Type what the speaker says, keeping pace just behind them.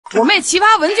我妹奇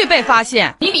葩文具被发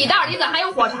现，你笔袋里怎还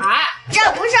有火柴？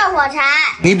这不是火柴。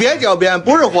你别狡辩，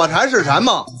不是火柴是什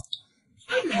么？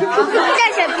这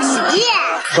是皮。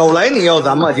手雷你又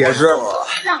怎么解释？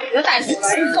让我带手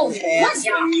雷够多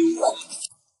响。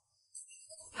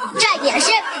这也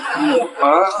是皮。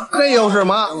这又是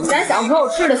吗？咱小时候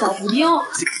吃的小布丁。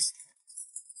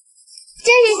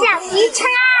这是橡皮擦。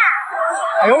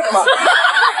哎呦我的妈！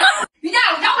于家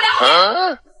我饶不了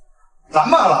你。怎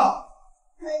么了？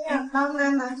我想帮妈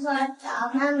妈搓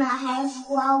澡，妈妈还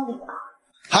说我。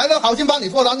孩子好心帮你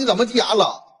搓澡，你怎么急眼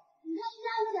了？你看于家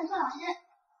有点做老师。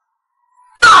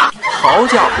好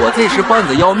家伙，这时班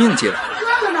子要命去了。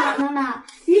算了吧，妈妈，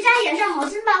于家也是好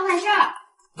心办坏事儿。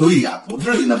对呀，不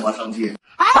至于那么生气。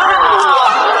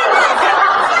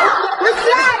我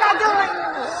最爱的就是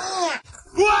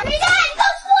你。于家，你给我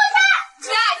出去！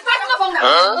亲爱，你发什么疯呢？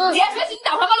连学习你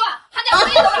捣什么乱？寒假作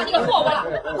业都让你给错过了。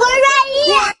我愿意。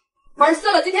玩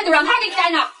死了，今天就让他给你改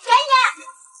呢。给你。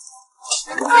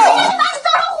我今天把你做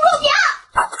成葫芦饼。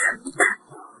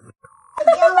给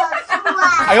我出来。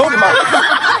哎呦我的妈！现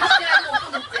在跟我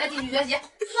父亲继续学习。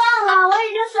算了，我已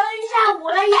经学了一下午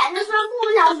了，眼睛算不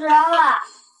小时了。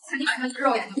看你晚上是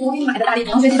肉眼睛，我给你买的大力不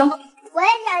能学习灯。我也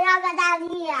想要个大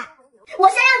力呀！我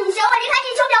先让你学会离开地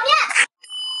球表面。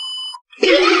你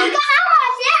干嘛画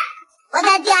鞋？我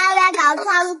在家里搞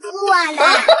创作呢。你搞创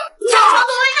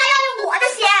作为啥要用我的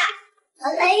鞋？我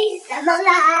为什么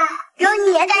呢？用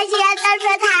你的鞋才是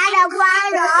他的光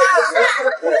荣。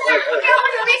这我准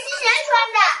备新鞋穿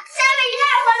的，下个一定要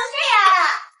穿成这样。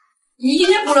你一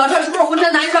天不热身，是不是浑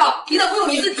身难受？你都不用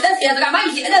你自己的鞋子，干嘛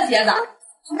你姐的鞋子？我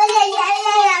给爷爷练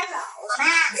手吧。妈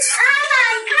妈，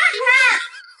你看看。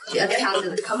姐别伤心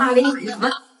了，看妈给你买什么？这鞋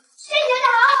子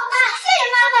好好看，谢谢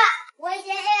妈妈。我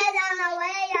爷爷长了，我也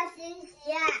要新鞋。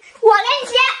我给你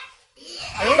鞋。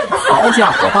好家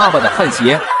伙，爸爸的汗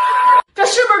鞋，这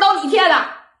是不是都你贴的？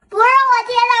不是我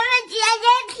贴的，是姐姐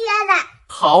贴的。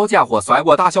好家伙，甩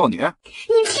锅大少女，你天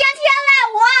天赖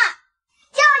我，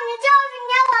就是你，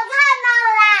我看到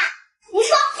了。你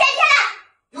说谁贴的？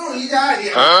又一家爱的。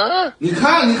你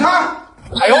看，你看。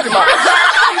哎呦我的妈！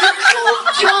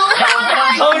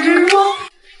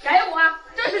给我，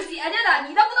这是姐姐的，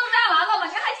你的不都粘完了吗？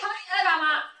你还抢姐的干嘛？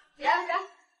姐，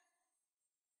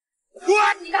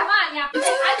你干嘛你？这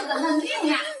孩子怎么命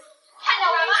呀？看见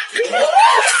我干嘛？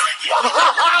我的画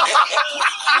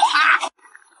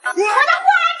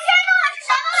贴呢？是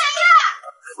什么玩意儿？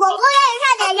我不愿意上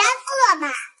点颜色嘛，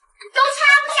都擦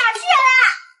不下去了。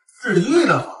至于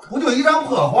呢，不就一张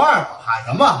破画吗？喊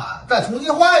什么喊？再重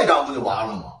新画一张不就完了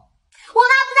吗？我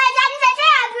妈不在家，你咋这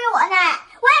样对我呢？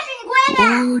我也是你闺女。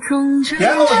别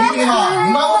跟我提你妈，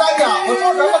你妈不在家，我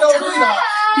说什么都是对的。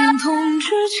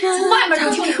从外面就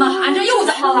听你们喊，这又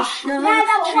怎么了？你还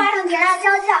在我画上点亮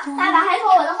胶条，爸爸还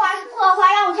说我的画是破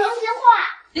画，让我重新画。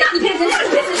让你偏心，让你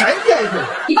偏心。谁偏心？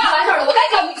你爸完事了，我该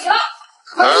教你了。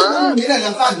还不是你那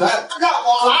个三拳，让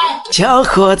我来。小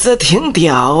伙子挺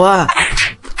屌啊！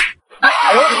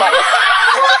哎呦我的妈！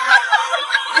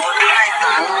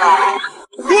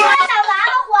我打完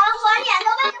了我脸都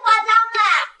被你画脏了。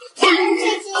这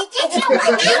期我妈妈，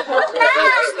你看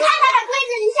他这规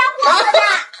矩，你瞎和的。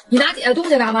你拿姐姐东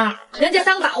西干嘛？人家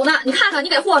当早呢，你看看你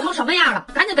给和成什么样了，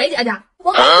赶紧给姐姐。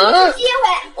我给你一次机会，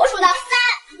我数到3，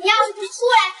你要是不出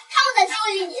来，看我怎教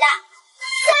育你的。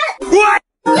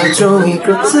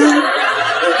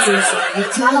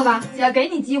完了吧，姐给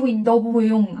你机会你都不会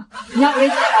用啊！你要给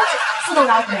姐饶4次都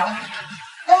饶不了。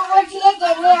对不起，姐姐，别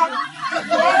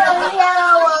整天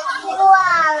了，我错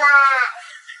了。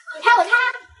还有他，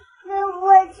对不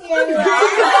起，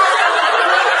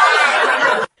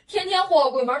天天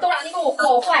和鬼门都让你给我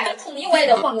和坏了，冲你我也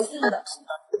得换个新的。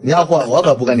你要换，我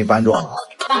可不跟你搬砖了。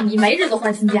让你没日子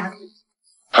换新家。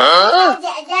姐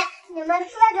姐，你们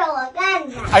说着我干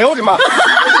的。哎呦我的妈！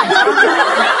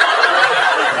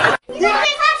你这被发啥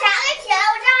给撇了？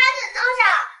我这还得弄上。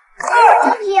这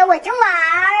撇我这玩意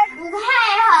儿不太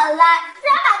好了，居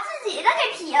然把自己的给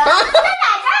撇了，在哪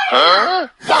儿呢？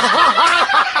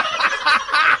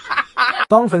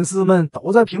当粉丝们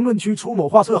都在评论区出谋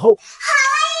划策后，好啊，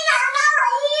你想帮我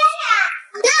捏呢？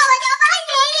那我就帮你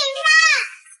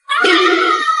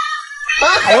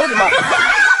看。哎呦我的妈！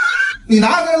你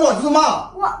拿这乱字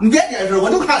嘛？你别解释，我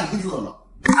就看你字了。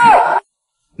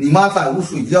你妈在屋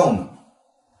睡觉呢。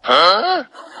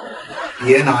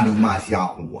别拿你妈吓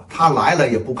唬我，她来了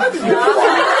也不敢说话。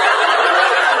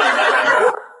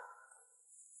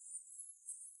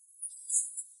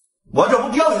我这不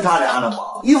教育他俩呢吗？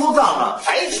衣服脏了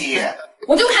谁洗？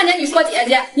我就看见你说姐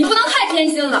姐，你不能太偏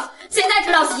心了。现在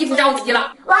知道洗衣服着急了。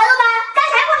完了吧？刚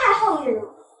才不还厚着呢？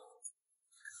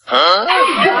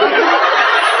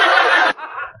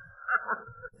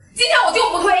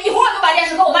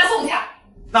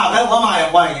那该我妈也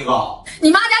换一个。你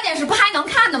妈家电视不还能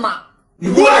看的吗？你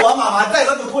不是我妈妈，再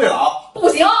个就退了。不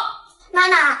行，妈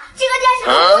妈，这个电视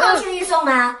不能轻易送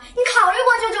啊！你考虑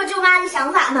过舅舅舅妈的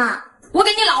想法吗？我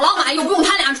给你姥姥买，又不用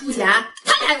他俩出钱，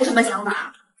他俩有什么想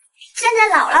法？现在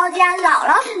姥姥家，姥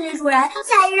姥是女主人，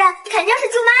下一任肯定是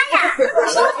舅妈呀。你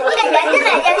给人家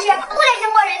买电视，不得经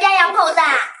过人家两口子？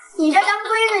你这当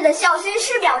闺女的孝心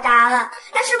是表达了，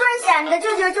但是不是显得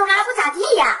舅舅舅妈不咋地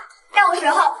呀？到时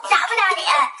候打不打脸，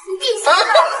你弟媳妇恨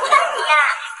你呀！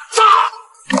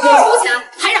我出钱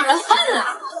还让人恨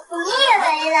啊！你以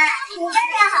为呢？你这是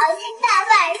好心办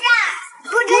坏事儿，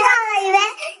不知道的以为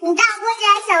你大姑家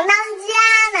想当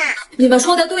家呢。你们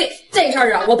说的对，这事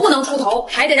儿啊，我不能出头，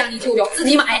还得让你舅舅自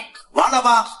己买。完了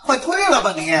吧，快退了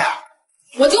吧你！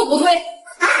我就不退。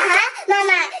啊，妈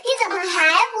妈，你怎么还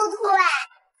不退？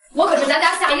我可是咱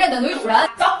家下一任的女主人，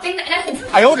走，给你奶奶。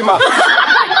哎呦我的妈！我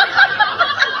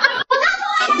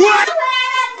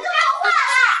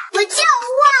就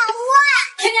换！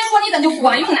天天说你怎就不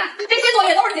管用呢？这些作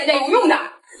业都是姐姐有用的，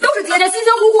都是姐姐辛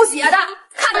辛苦苦写的，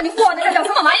看着你过的这叫什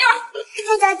么玩意儿？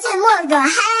这叫近墨者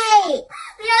黑。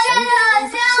别再恶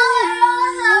心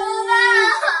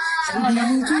我，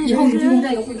以后你就用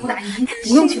这个绘图打印，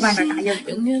不用去外面打印。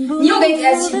你又给姐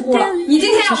姐起步了，你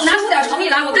今天要不拿出点诚意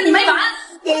来，我跟你没完。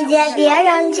姐姐，别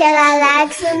扔起来，来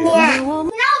吃面。你拿我平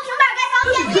板盖方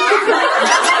便面，这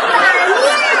叫板面。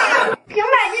平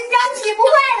板真脏，洗不坏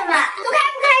的嘛，都开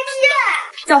不开机了。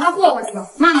叫他过过去吧，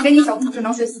妈妈给你小智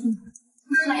能学习平板，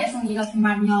妈妈也送你一个平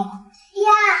板，你要吗？呀！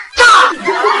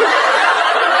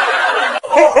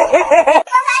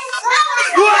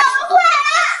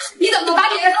你怎么能把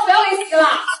姐姐手表给洗了？说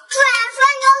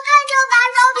牛顿就把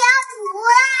手表煮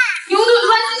了。牛顿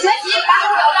专心学习，把手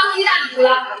表当鸡蛋煮了。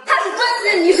他是专心，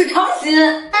你是诚心。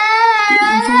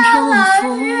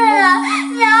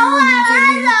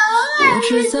老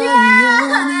师，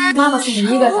妈妈送你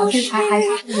一个小天才，还是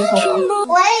以后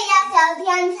我也要小天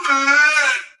才。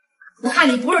我看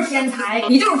你不是天才，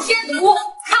你就是天毒。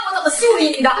看我怎么修理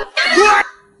你的！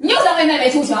你又想为妹妹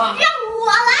出情？让我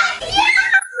来！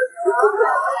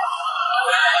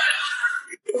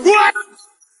别碰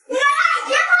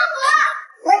我！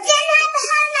我现在看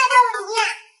着你，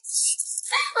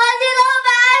我这都白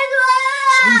做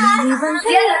了。姐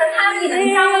姐是擦地的，你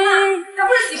上了吗？这不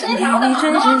是洗空调的吗？能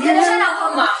往姐姐身上碰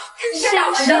吗？你这叫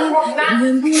人活不干！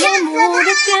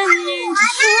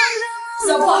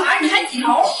小破孩，你还记仇？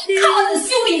看我怎么修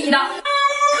理你的！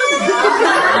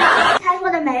他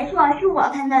说的没错，是我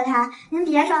喷的他，您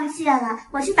别生气了，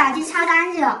我去把地擦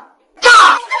干净。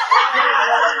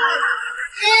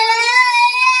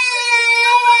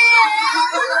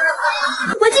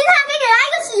我今天还没给他一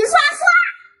个洗刷刷。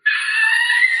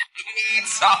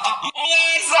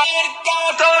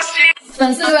粉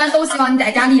丝留言都希望你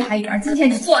在家厉害一点，今天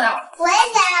你做到了。我也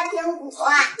想要苹果。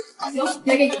行，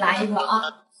也给你来一个啊！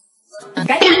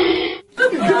赶紧。你把我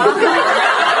图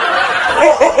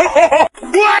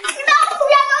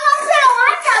片刚刚睡了，我还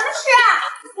想着吃。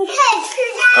你可以吃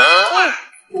渣，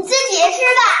你自己吃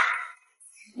吧。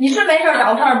你是没事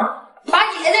找事儿吗？把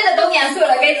姐姐的都碾碎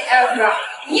了给姐姐吃，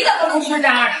你怎么能吃渣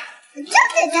呢？这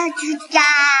才叫吃渣。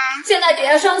现在姐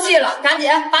姐生气了，赶紧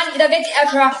把你的给姐姐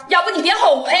吃，要不你别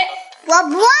后悔。我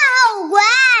不后悔。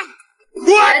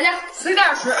姐姐随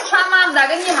便吃，看妈妈再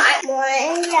给你买。我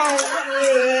也想吃。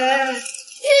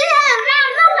今天晚上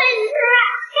都没吃。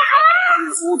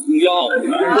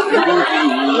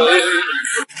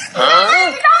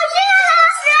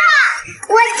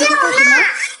我就辣。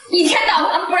一天到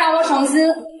晚不让我省心，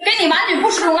给你玩具不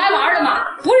是用来玩的吗？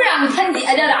不是让你喷姐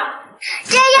姐的。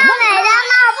这样美人冒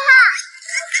泡。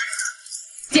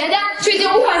姐姐去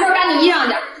进屋换身干净衣裳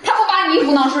去，他不把你衣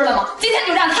服弄湿了吗？今天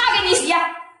就让他给你洗。你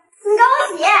给我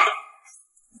洗。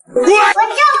我就不给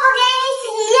你洗。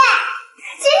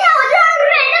今天我就让你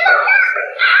美人冒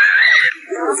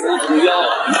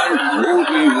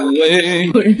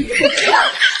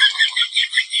泡。